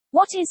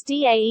What is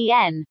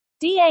DAEN?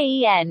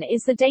 DAEN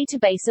is the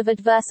database of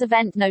adverse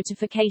event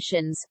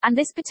notifications, and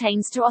this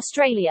pertains to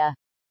Australia.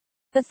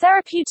 The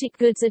Therapeutic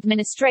Goods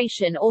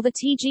Administration, or the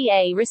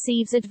TGA,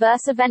 receives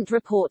adverse event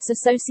reports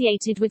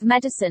associated with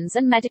medicines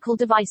and medical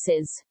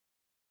devices.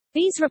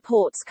 These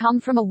reports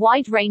come from a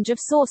wide range of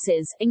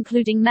sources,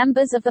 including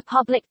members of the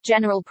public,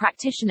 general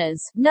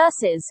practitioners,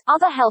 nurses,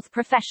 other health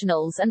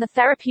professionals, and the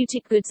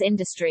therapeutic goods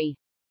industry.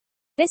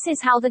 This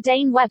is how the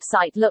DAEN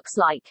website looks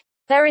like.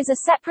 There is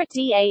a separate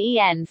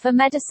DAEN for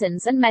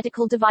medicines and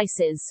medical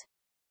devices.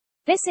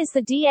 This is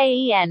the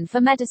DAEN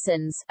for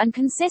medicines, and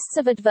consists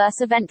of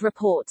adverse event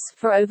reports,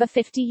 for over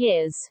 50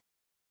 years.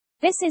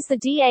 This is the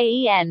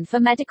DAEN for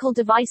medical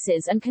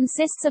devices and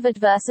consists of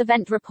adverse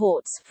event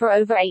reports, for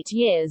over 8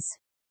 years.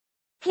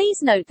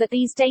 Please note that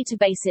these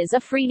databases are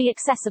freely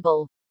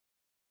accessible.